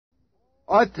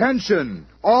Attention,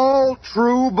 all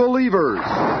true believers.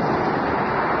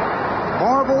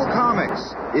 Marvel Comics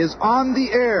is on the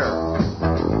air.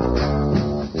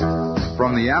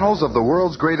 From the annals of the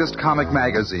world's greatest comic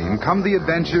magazine come the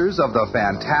adventures of the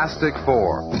Fantastic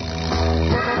Four.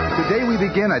 Today we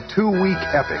begin a 2-week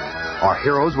epic. Our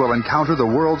heroes will encounter the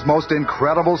world's most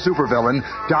incredible supervillain,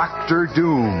 Dr.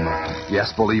 Doom.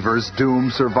 Yes, believers, Doom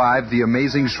survived the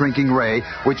amazing shrinking ray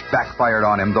which backfired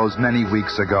on him those many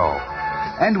weeks ago.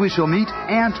 And we shall meet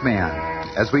Ant-Man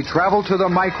as we travel to the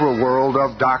micro-world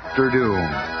of Dr. Doom.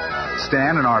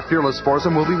 Stan and our fearless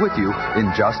foursome will be with you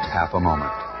in just half a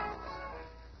moment.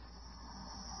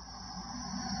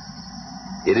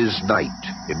 It is night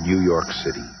in New York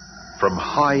City. From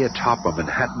high atop a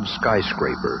Manhattan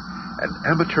skyscraper, an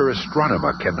amateur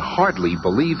astronomer can hardly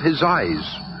believe his eyes.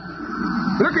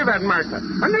 Look at that, Martha.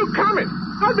 A new comet.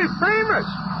 I'll be famous.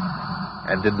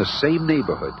 And in the same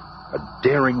neighborhood, a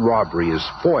daring robbery is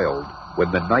foiled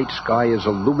when the night sky is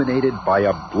illuminated by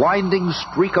a blinding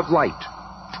streak of light.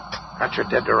 Got your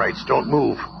dead to rights. Don't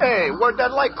move. Hey, where'd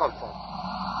that light come from?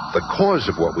 The cause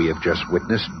of what we have just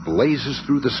witnessed blazes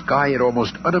through the sky at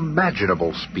almost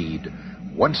unimaginable speed.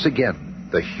 Once again,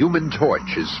 the Human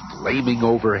Torch is flaming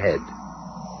overhead.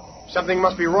 Something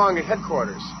must be wrong at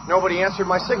headquarters. Nobody answered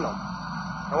my signal.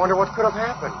 I wonder what could have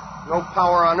happened. No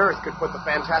power on Earth could put the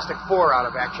Fantastic Four out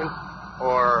of action.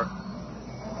 Or...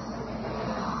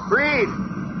 Reed!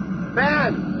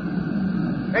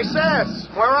 Ben! Hey,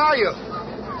 Seth! Where are you?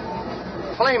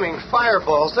 Flaming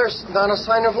fireballs. There's not a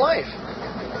sign of life.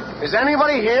 Is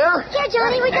anybody here? Here,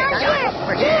 Johnny, we're down here.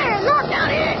 Here, look. Down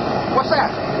here. What's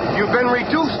that? You've been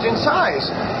reduced in size.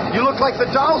 You look like the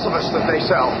dolls of us that they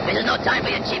sell. This is no time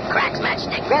for your cheap cracks,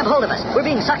 Matchstick. Grab hold of us. We're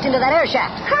being sucked into that air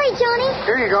shaft. Hurry, Johnny.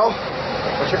 Here you go.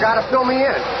 But you gotta fill me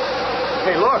in.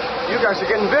 Hey, look, you guys are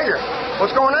getting bigger.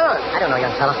 What's going on? I don't know,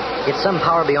 young fella. It's some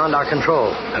power beyond our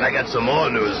control. And I got some more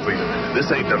news for you.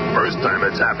 This ain't the first time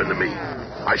it's happened to me.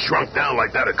 I shrunk down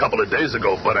like that a couple of days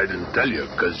ago, but I didn't tell you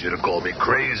because you'd have called me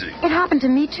crazy. It happened to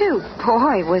me, too.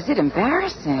 Boy, was it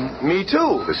embarrassing. Me,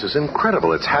 too. This is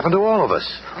incredible. It's happened to all of us.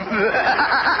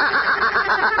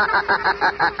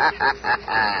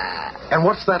 And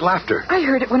what's that laughter? I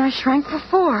heard it when I shrank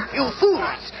before. You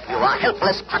fools! You are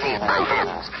helpless putty in my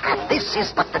hands, and this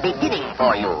is but the beginning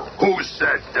for you. Who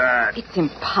said that? It's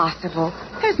impossible.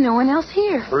 There's no one else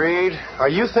here. Reed, are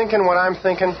you thinking what I'm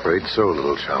thinking? Afraid so,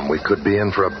 little chum. We could be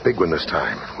in for a big one this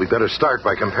time. We'd better start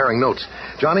by comparing notes.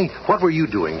 Johnny, what were you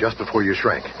doing just before you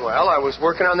shrank? Well, I was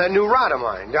working on that new rod of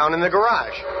mine down in the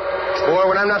garage. Boy,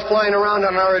 when I'm not flying around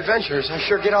on our adventures, I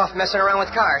sure get off messing around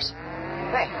with cars.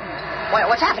 Hey,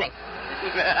 what's happening?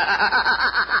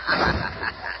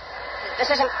 This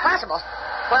isn't possible.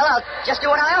 Well, I'll just do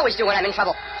what I always do when I'm in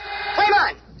trouble. Flame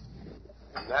on!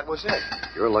 And that was it.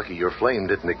 You're lucky your flame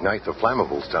didn't ignite the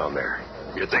flammables down there.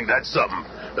 You think that's something?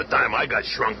 The time I got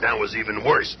shrunk down was even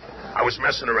worse. I was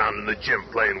messing around in the gym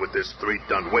playing with this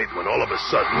 3-ton weight when all of a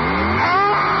sudden...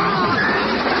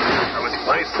 I was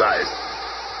pint-sized.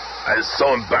 I was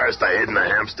so embarrassed I hid in a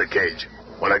hamster cage.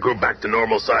 When I grew back to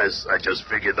normal size, I just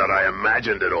figured that I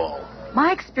imagined it all.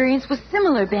 My experience was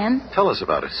similar, Ben. Tell us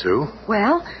about it, Sue.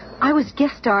 Well, I was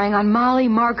guest starring on Molly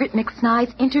Margaret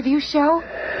McSnide's interview show.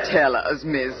 Tell us,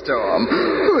 Miss Storm,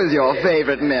 who is your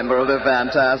favorite member of the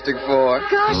Fantastic Four?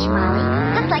 Gosh, Molly,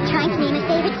 that's like trying to name a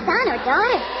favorite son or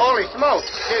daughter. Holy smokes,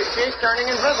 she's turning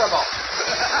invisible.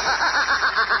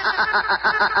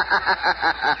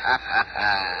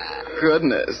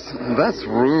 Goodness, that's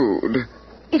rude.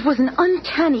 It was an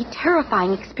uncanny,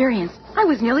 terrifying experience. I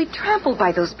was nearly trampled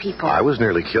by those people. I was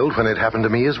nearly killed when it happened to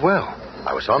me as well.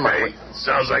 I was on my way.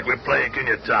 Sounds like we're playing Can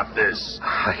You Top This?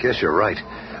 I guess you're right.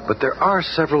 But there are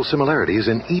several similarities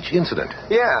in each incident.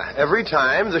 Yeah, every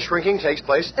time the shrinking takes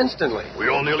place instantly. We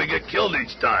all nearly get killed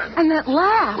each time. And that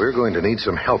laugh. We're going to need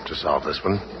some help to solve this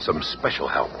one. Some special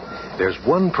help. There's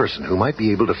one person who might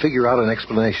be able to figure out an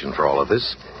explanation for all of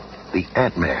this. The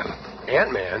Ant-Man.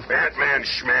 Ant-Man? Ant-Man,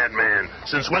 Schmad-Man.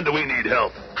 Since when do we need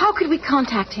help? How could we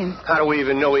contact him? How do we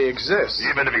even know he exists?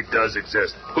 Even if he does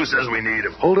exist, who says we need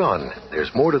him? Hold on.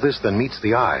 There's more to this than meets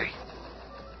the eye.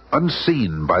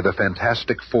 Unseen by the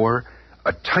Fantastic Four,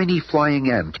 a tiny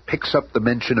flying ant picks up the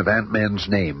mention of Ant-Man's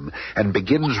name and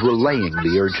begins relaying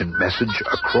the urgent message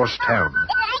across town.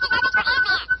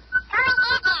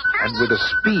 And with a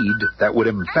speed that would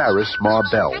embarrass Ma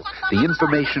Bell, the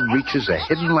information reaches a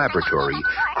hidden laboratory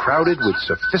crowded with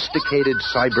sophisticated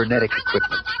cybernetic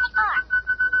equipment.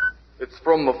 It's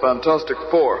from the Fantastic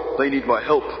Four. They need my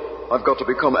help. I've got to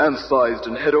become ant-sized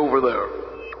and head over there.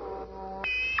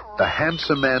 The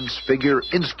handsome man's figure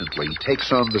instantly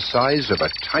takes on the size of a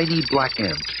tiny black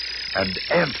ant, and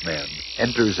Ant-Man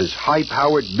enters his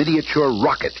high-powered miniature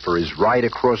rocket for his ride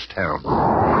across town.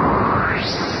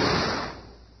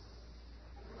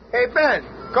 Hey, Ben,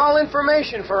 call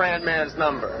information for Ant-Man's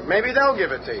number. Maybe they'll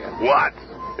give it to you. What?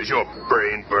 Is your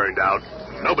brain burned out?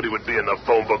 Nobody would be in the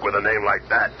phone book with a name like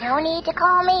that. No need to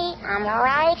call me. I'm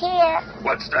right here.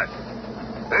 What's that?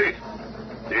 Hey,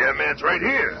 the Ant-Man's right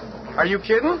here. Are you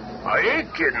kidding? I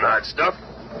ain't kidding, hot stuff.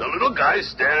 The little guy's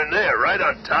standing there, right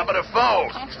on top of the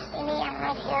phone. Can't you see me? I'm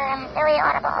right here. I'm very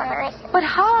audible. But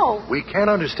how? We can't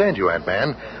understand you,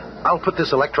 Ant-Man. I'll put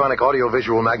this electronic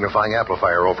audio-visual magnifying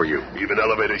amplifier over you. Even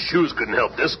elevator shoes couldn't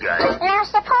help this guy. Now,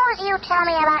 suppose you tell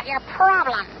me about your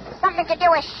problem. Something to do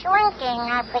with shrinking,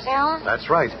 I presume. That's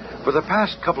right. For the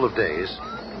past couple of days...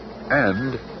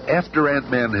 And after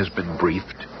Ant-Man has been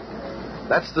briefed...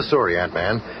 That's the story,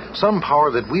 Ant-Man. Some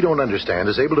power that we don't understand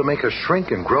is able to make us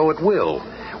shrink and grow at will.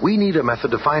 We need a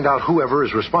method to find out whoever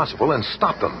is responsible and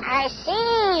stop them. I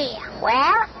see.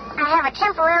 Well, I have a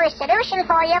temporary solution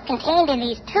for you contained in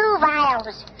these 2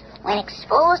 vials. When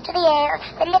exposed to the air,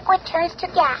 the liquid turns to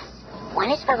gas.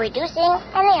 One is for reducing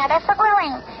and the other for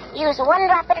growing. Use 1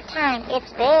 drop at a time.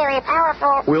 It's very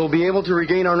powerful. We'll be able to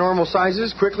regain our normal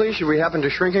sizes quickly should we happen to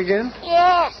shrink again?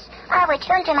 Yes. I'll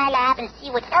return to my lab and see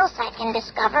what else I can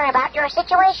discover about your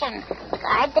situation.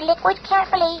 Guard the liquid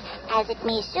carefully, as it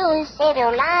may soon save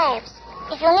your lives.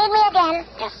 If you need me again,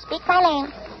 just speak my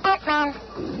name, Ant-Man.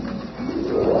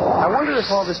 I wonder if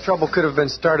all this trouble could have been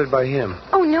started by him.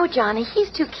 Oh, no, Johnny.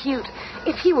 He's too cute.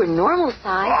 If he were normal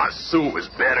size... Aw, Sue, was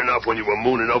bad enough when you were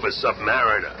mooning over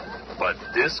Submariner. But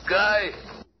this guy...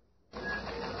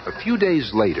 A few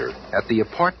days later, at the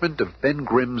apartment of Ben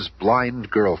Grimm's blind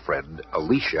girlfriend,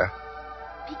 Alicia...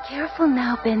 Be careful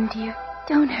now, Ben, dear.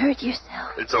 Don't hurt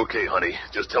yourself. It's okay, honey.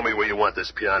 Just tell me where you want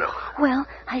this piano. Well,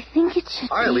 I think it should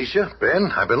Hi, be... Alicia. Ben,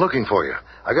 I've been looking for you.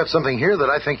 I got something here that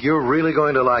I think you're really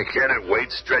going to like. Can it wait,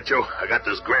 Stretcho? I got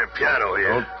this grand piano here.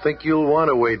 Don't think you'll want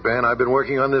to wait, Ben. I've been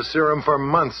working on this serum for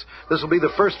months. This will be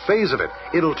the first phase of it.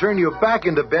 It'll turn you back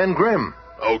into Ben Grimm.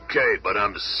 Okay, but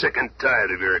I'm sick and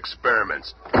tired of your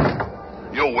experiments.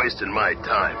 You're wasting my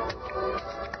time.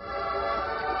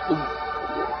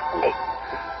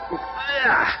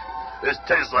 This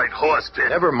tastes like horse piss.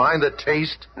 Never mind the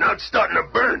taste. Now it's starting to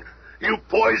burn. You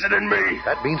poisoning me.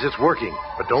 That means it's working.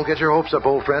 But don't get your hopes up,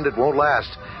 old friend. It won't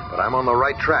last. But I'm on the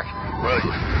right track. Well,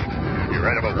 you're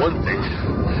right about one thing.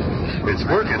 It's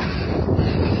working.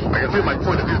 I can feel my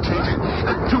point of view changing.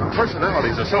 Like 2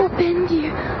 personalities or so. Oh, Ben,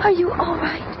 dear, are you all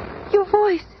right? Your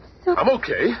voice, so... I'm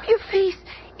okay. Your face,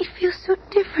 it feels so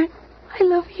different. I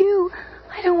love you.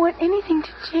 I don't want anything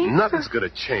to change. Nothing's going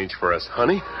to change for us,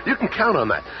 honey. You can count on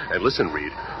that. And listen,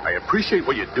 Reed, I appreciate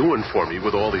what you're doing for me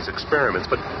with all these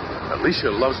experiments, but Alicia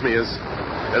loves me as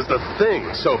the thing.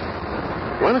 So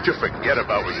why don't you forget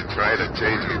about what you're trying to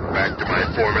change me back to my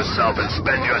former self and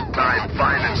spend your time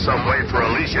finding some way for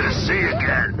Alicia to see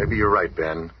again? Maybe you're right,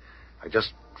 Ben. I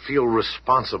just feel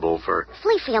responsible for...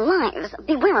 Flee for your lives.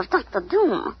 Beware of Dr.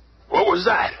 Doom. What was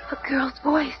that? A girl's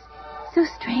voice. So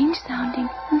strange sounding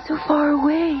and so far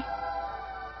away.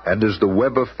 And as the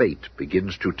web of fate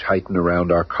begins to tighten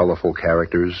around our colorful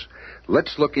characters,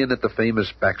 let's look in at the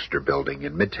famous Baxter Building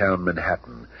in Midtown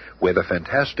Manhattan, where the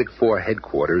Fantastic Four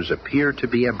headquarters appear to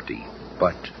be empty.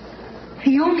 But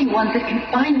the only ones that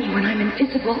can find me when I'm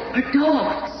invisible are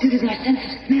dogs, due to their sense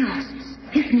of smell.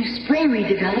 This new spray we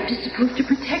developed is supposed to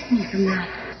protect me from that.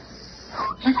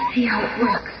 Let's see how it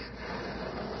works.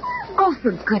 Oh,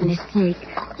 for goodness sake.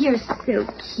 You're so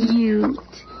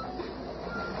cute.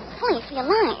 Flee for your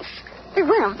life.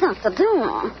 Beware of Dr.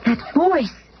 Doom. That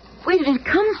voice. Where did it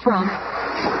come from?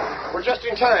 We're just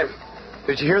in time.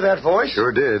 Did you hear that voice?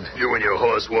 Sure did. You and your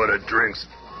horse water drinks.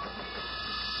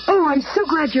 Oh, I'm so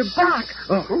glad you're back.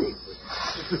 Oh,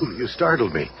 you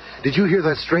startled me. Did you hear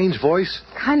that strange voice?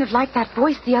 Kind of like that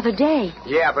voice the other day.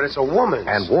 Yeah, but it's a woman.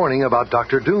 And warning about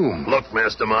Dr. Doom. Look,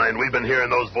 Mastermind, we've been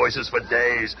hearing those voices for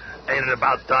days. Ain't it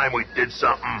about time we did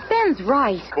something? Ben's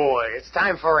right. Boy, it's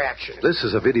time for action. This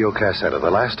is a video cassette of the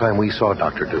last time we saw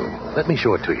Dr. Doom. Let me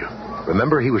show it to you.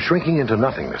 Remember, he was shrinking into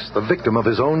nothingness, the victim of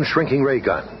his own shrinking ray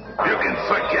gun. You can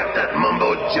forget that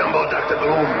mumbo-jumbo, Dr.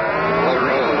 Doom.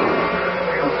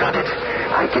 You got it.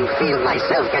 I can feel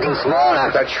myself getting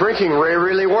smaller. That shrinking ray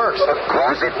really works. Of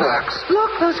course it works.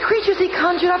 Look, those creatures he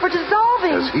conjured up are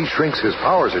dissolving. As he shrinks, his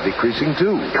powers are decreasing,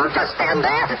 too. Don't just stand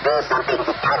there. Do something.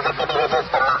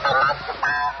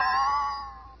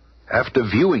 after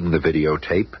viewing the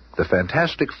videotape, the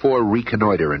Fantastic Four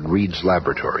reconnoiter in Reed's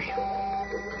laboratory.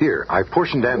 Here, I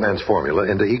portioned Ant-Man's formula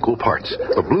into equal parts.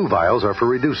 The blue vials are for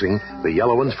reducing, the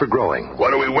yellow ones for growing.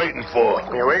 What are we waiting for?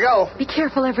 Here we go. Be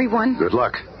careful, everyone. Good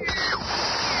luck.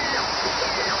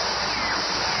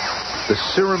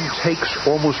 The serum takes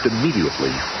almost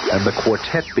immediately, and the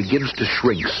quartet begins to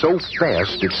shrink so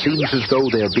fast it seems as though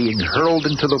they're being hurled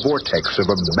into the vortex of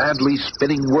a madly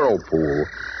spinning whirlpool.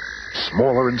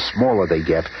 Smaller and smaller they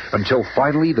get, until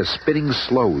finally the spinning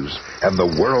slows, and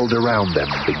the world around them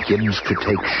begins to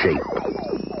take shape.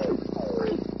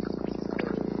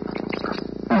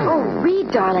 Oh,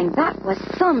 Reed, darling, that was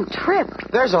some trip.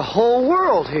 There's a whole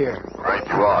world here. Right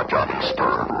you are, Johnny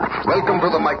Stern. Welcome to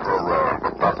the micro world.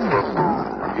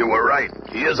 You were right.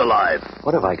 He is alive.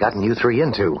 What have I gotten you three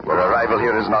into? Your arrival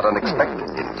here is not unexpected.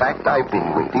 In fact, I've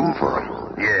been waiting for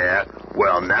you. Yeah?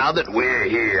 Well, now that we're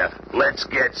here, let's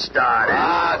get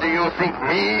started. Do you think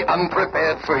me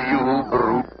unprepared for you,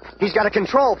 brute? He's got a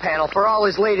control panel for all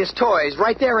his latest toys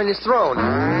right there in his throne.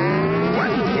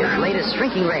 His latest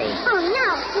shrinking ray. Oh, no.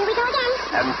 Here we go again.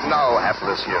 And now,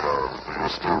 hapless hero, you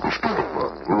still wish to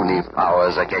work puny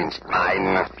powers against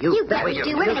mine? You bet we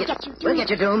do. We're going to get you, Doom. We'll get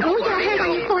you, Doom. And we got her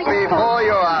going for you. Before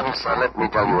you answer, let me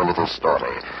tell you a little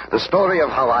story. The story of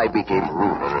how I became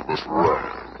ruler of this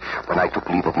world. When I took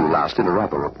leave of you last in a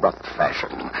rather abrupt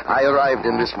fashion, I arrived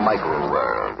in this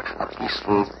micro-world, a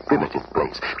peaceful, primitive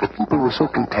place. The people were so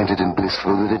contented and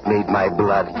blissful that it made my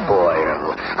blood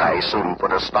boil. I soon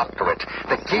put a stop to it.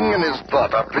 The king and his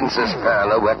daughter, Princess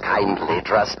Perla, were kindly,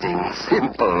 trusting,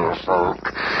 simple folk.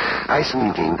 I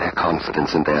soon gained their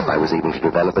confidence and thereby was able to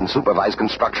develop and supervise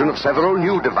construction of several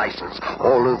new devices.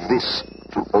 All of this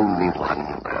to only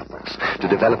one purpose, to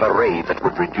develop a ray that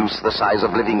would reduce the size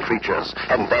of living creatures,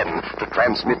 and then to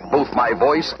transmit both my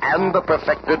voice and the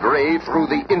perfected ray through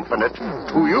the infinite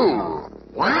to you.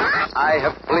 What? I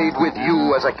have played with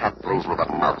you as a cat plays with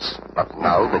a mouse, but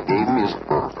now the game is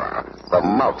over. The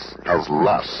mouse has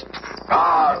lost.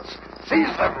 Guards,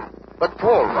 seize them. But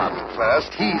Paul runs first.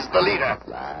 He's the leader.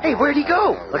 Hey, where'd he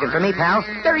go? Looking for me, pal?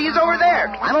 There he is over there.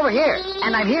 I'm over here.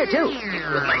 And I'm here, too.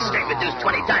 With my strength reduced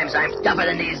 20 times, I'm tougher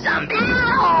than these zombies.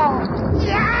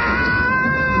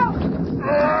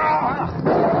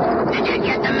 Did you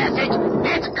get the message?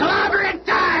 It's clobbering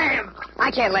time!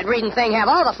 I can't let Reed and Thing have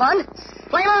all the fun.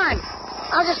 Play on.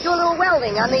 I'll just do a little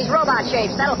welding on these robot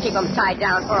shapes. That'll keep them tied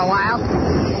down for a while.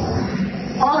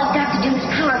 All of Dr. Doom's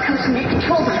power comes from this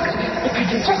control box. If I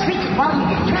can just reach it while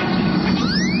he's distracted.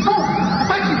 Oh, a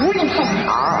box of warning systems.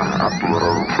 Up to your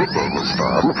own tricking,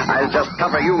 Storm. I'll just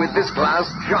cover you with this glass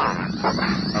jar.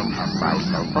 And have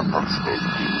myself a hostage.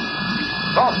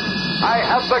 Oh, I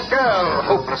have the girl,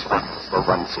 hopeless one. The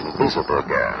once invisible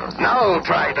girl. Now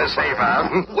try to save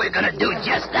her. We're gonna do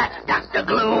just that, Dr.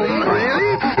 Gloom.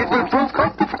 Really? It will prove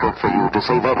quite difficult for you to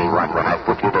save anyone when I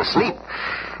put you to sleep.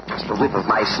 Just a whiff of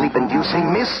my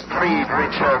sleep-inducing mystery,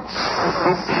 Richards.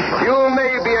 You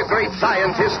may be a great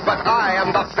scientist, but I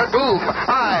am Dr. Doom.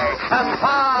 I am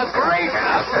far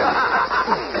greater.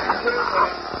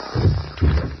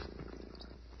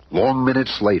 Long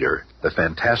minutes later, the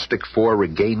Fantastic Four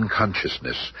regain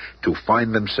consciousness to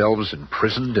find themselves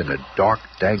imprisoned in a dark,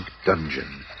 dank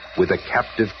dungeon with a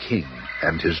captive king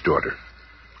and his daughter.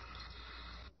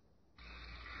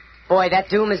 Boy, that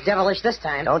Doom is devilish this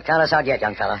time. Don't count us out yet,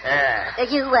 young fella.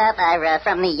 You are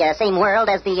from the same world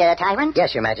as the tyrant?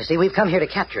 Yes, Your Majesty. We've come here to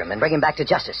capture him and bring him back to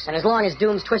justice. And as long as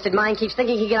Doom's twisted mind keeps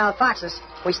thinking he can outfox us,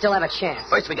 we still have a chance.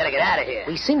 First, we gotta get out of here.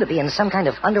 We seem to be in some kind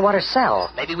of underwater cell.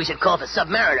 Maybe we should call the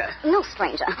Submariner. No,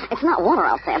 stranger. It's not water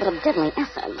out there, but a deadly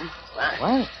acid.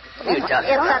 What? What are you talking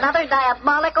It's about? another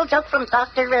diabolical joke from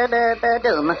Dr.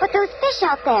 Doom. But those fish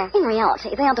out there, in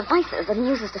reality, they are devices that he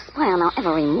uses to spy on our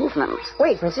every movement.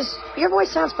 Wait, Princess, your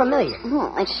voice sounds familiar.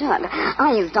 Oh, it should.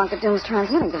 I use Dr. Doom's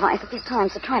transmitting device at these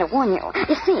times to try to warn you.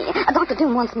 You see, Dr.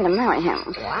 Doom wants me to marry him.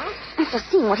 What? After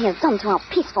seeing what he has done to our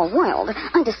peaceful world,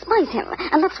 I despise him,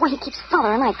 and that's why he keeps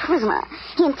Father and I prisoner.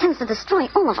 He intends to destroy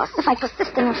all of us if I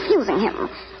persist in refusing him.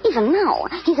 Even now,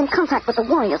 he's in contact with the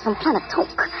warriors from planet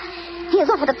Toke. He has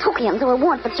offered a Tokian the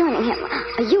reward for joining him.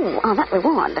 You are that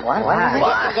reward. What?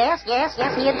 Yes.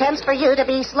 He intends for you to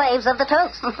be slaves of the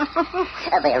Tokes.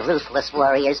 They're ruthless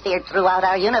warriors feared throughout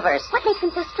our universe. What makes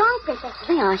them so strong, Princess?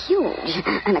 They are huge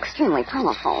and extremely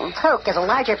powerful. Toke is a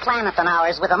larger planet than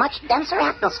ours with a much denser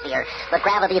atmosphere. The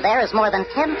gravity there is more than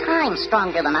 10 times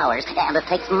stronger than ours, and it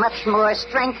takes much more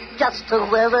strength just to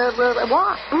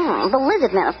walk. The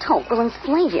lizard men of Toke will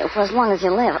enslave you for as long as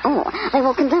you live. They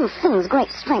will condemn Thing's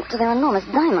great strength to their enormous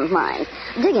diamond mines,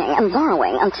 digging and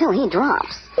burrowing until he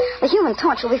drops. The Human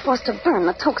Torch will be forced to burn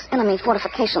the Toke's enemy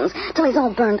fortifications till he's all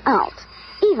burned out.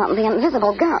 Even the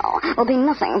invisible girl will be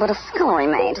nothing but a scullery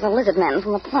maid to the lizard men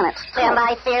from the planet. And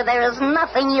I fear there is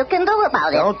nothing you can do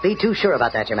about it. Don't be too sure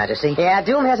about that, Your Majesty. Yeah,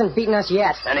 Doom hasn't beaten us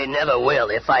yet. And he never will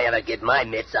if I ever get my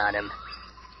mitts on him.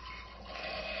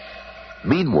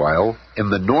 Meanwhile, in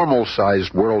the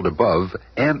normal-sized world above,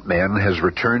 Ant-Man has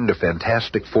returned to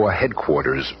Fantastic Four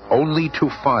headquarters, only to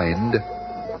find...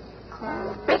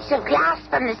 bits of glass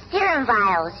from the serum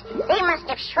vials. They must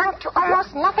have shrunk to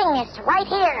almost nothingness right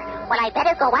here. Well, I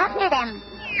better go after them.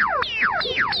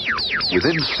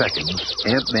 Within seconds,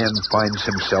 Ant-Man finds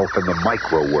himself in the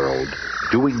micro-world,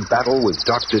 doing battle with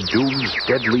Dr. Doom's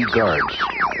deadly guards.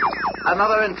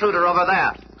 Another intruder over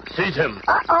there. Seize him.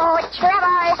 Uh-oh,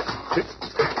 Trevor.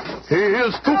 He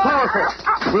is too powerful.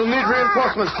 We'll need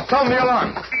reinforcements. Sound the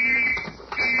alarm.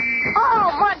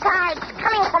 Oh, more guards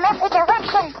coming from every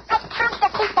direction. I can't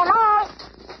defeat them all.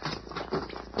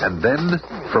 And then,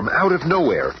 from out of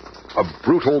nowhere, a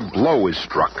brutal blow is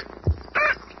struck.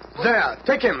 There,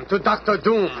 take him to Dr.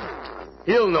 Doom.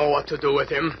 He'll know what to do with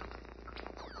him.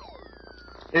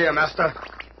 Here, Master.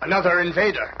 Another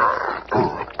invader.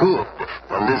 Good.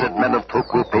 The lizard men of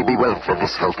Took will pay me well for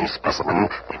this healthy specimen.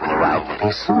 They will arrive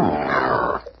very soon.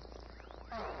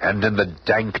 And in the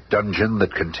dank dungeon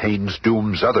that contains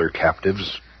Doom's other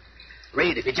captives...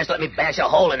 Reed, if you just let me bash a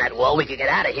hole in that wall, we could get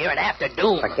out of here and after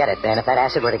Doom. Forget it, Ben. If that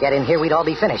acid were to get in here, we'd all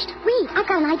be finished. Reed, I've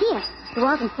got an idea. The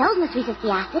walls themselves must resist the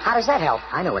acid. How does that help?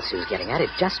 I know what Sue's getting at. It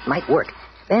just might work.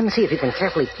 Ben, see if you can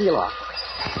carefully peel off.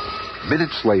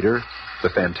 Minutes later, the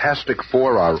Fantastic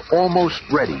Four are almost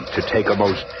ready to take a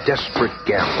most desperate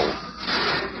gamble.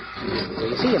 So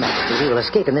you see, Master, we will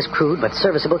escape in this crude but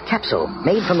serviceable capsule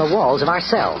made from the walls of our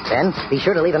cell. Ben, be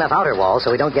sure to leave enough outer walls so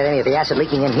we don't get any of the acid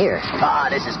leaking in here. Ah,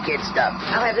 this is kid stuff.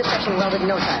 I'll have this section welded in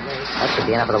no time, Larry. That should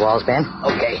be enough of the walls, Ben.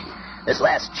 Okay. This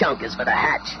last chunk is for the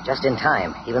hatch. Just in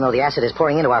time. Even though the acid is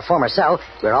pouring into our former cell,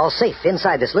 we're all safe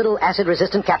inside this little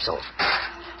acid-resistant capsule.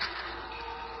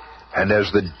 And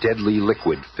as the deadly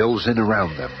liquid fills in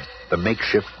around them, the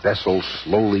makeshift vessel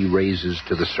slowly raises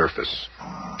to the surface.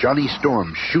 Johnny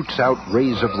Storm shoots out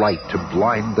rays of light to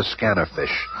blind the scanner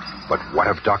fish. But what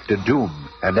of Dr. Doom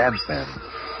and Ant-Man?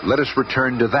 Let us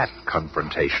return to that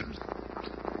confrontation.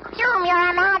 Doom, you're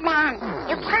a madman.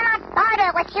 You cannot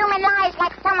barter with human lives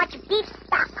like so much beef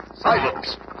stock.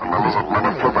 Silence! The lizard men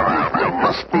of Took, they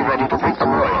must be ready to take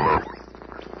them royal.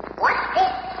 What's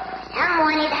this?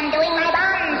 Someone is undoing my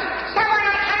bonds. Someone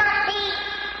I cannot see.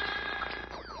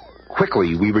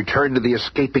 Quickly, we return to the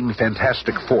escaping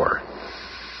Fantastic Four.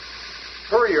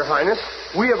 Hurry, Your Highness.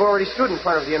 We have already stood in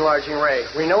front of the enlarging ray.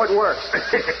 We know it works. Tell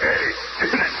me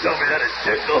that it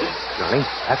tickles. Johnny,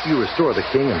 after you restore the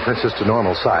king and princess to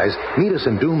normal size, meet us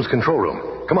in Doom's control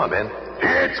room. Come on, Ben.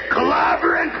 It's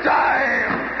clobbering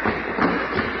time!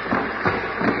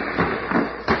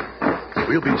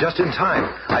 We'll be just in time.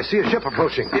 I see a ship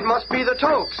approaching. It must be the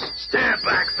Tokes. Stand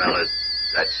back, fellas.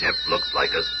 That ship looks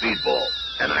like a speedball,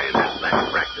 and I ain't had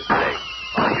much practice today.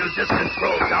 I'll use this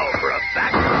control tower for a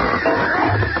back.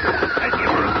 And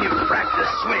give her a few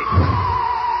practice swings.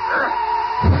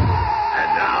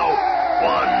 And now,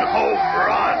 one home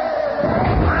run.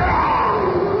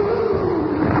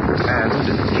 And,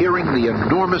 hearing the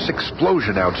enormous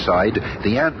explosion outside,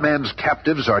 the Ant-Man's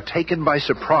captives are taken by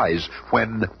surprise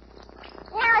when...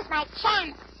 Now's my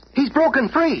chance. He's broken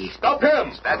free. Stop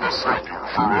him! Stand aside, you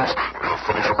fools. We'll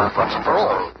finish him off once and for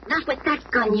all. Not with that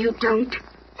gun, you don't.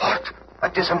 What? A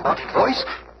disembodied voice?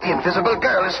 The invisible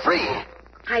girl is free.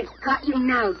 I've got you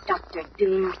now, Dr.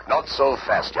 Doom. Not so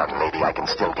fast, young lady. I can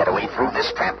still get away through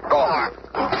this trap door.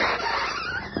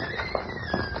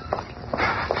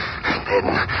 Then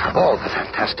all the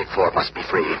Fantastic Four must be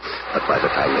free. But by the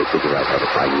time they figure out how to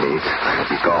find me, I'll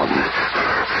be gone.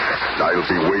 I'll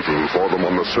be waiting for them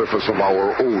on the surface of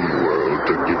our own world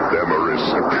to give them a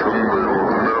reception they'll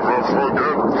never forget.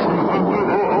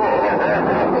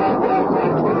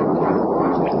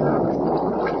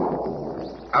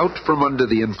 Out from under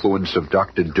the influence of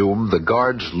Dr. Doom, the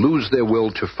guards lose their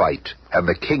will to fight, and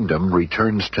the kingdom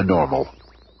returns to normal.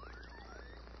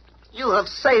 You have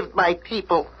saved my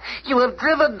people. You have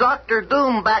driven Dr.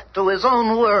 Doom back to his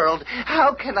own world.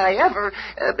 How can I ever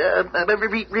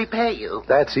repay you?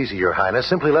 That's easy, Your Highness.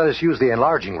 Simply let us use the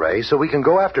enlarging ray so we can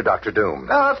go after Dr. Doom.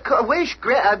 Of course,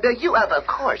 you have, of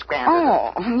course, granted.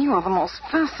 Oh, you are the most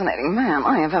fascinating man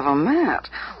I have ever met.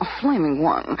 A flaming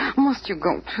one. Must you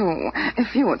go, too,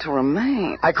 if you were to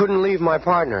remain? I couldn't leave my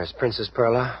partners, Princess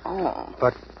Perla. Oh.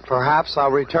 But perhaps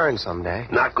I'll return someday.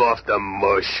 Knock off the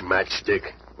mush,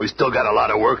 Matchstick. We still got a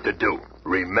lot of work to do.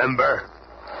 Remember?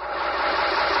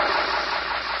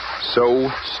 So,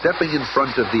 stepping in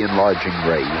front of the enlarging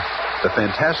ray, the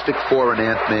Fantastic Four and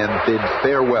Ant-Man bid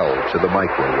farewell to the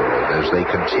micro-world as they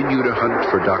continue to hunt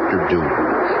for Dr. Doom,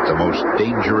 the most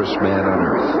dangerous man on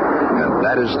Earth. And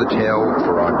that is the tale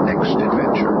for our next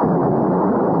adventure.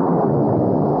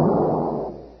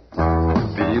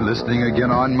 Feel listening again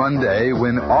on Monday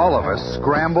when all of us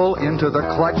scramble into the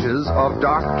clutches of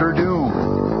Dr.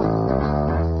 Doom.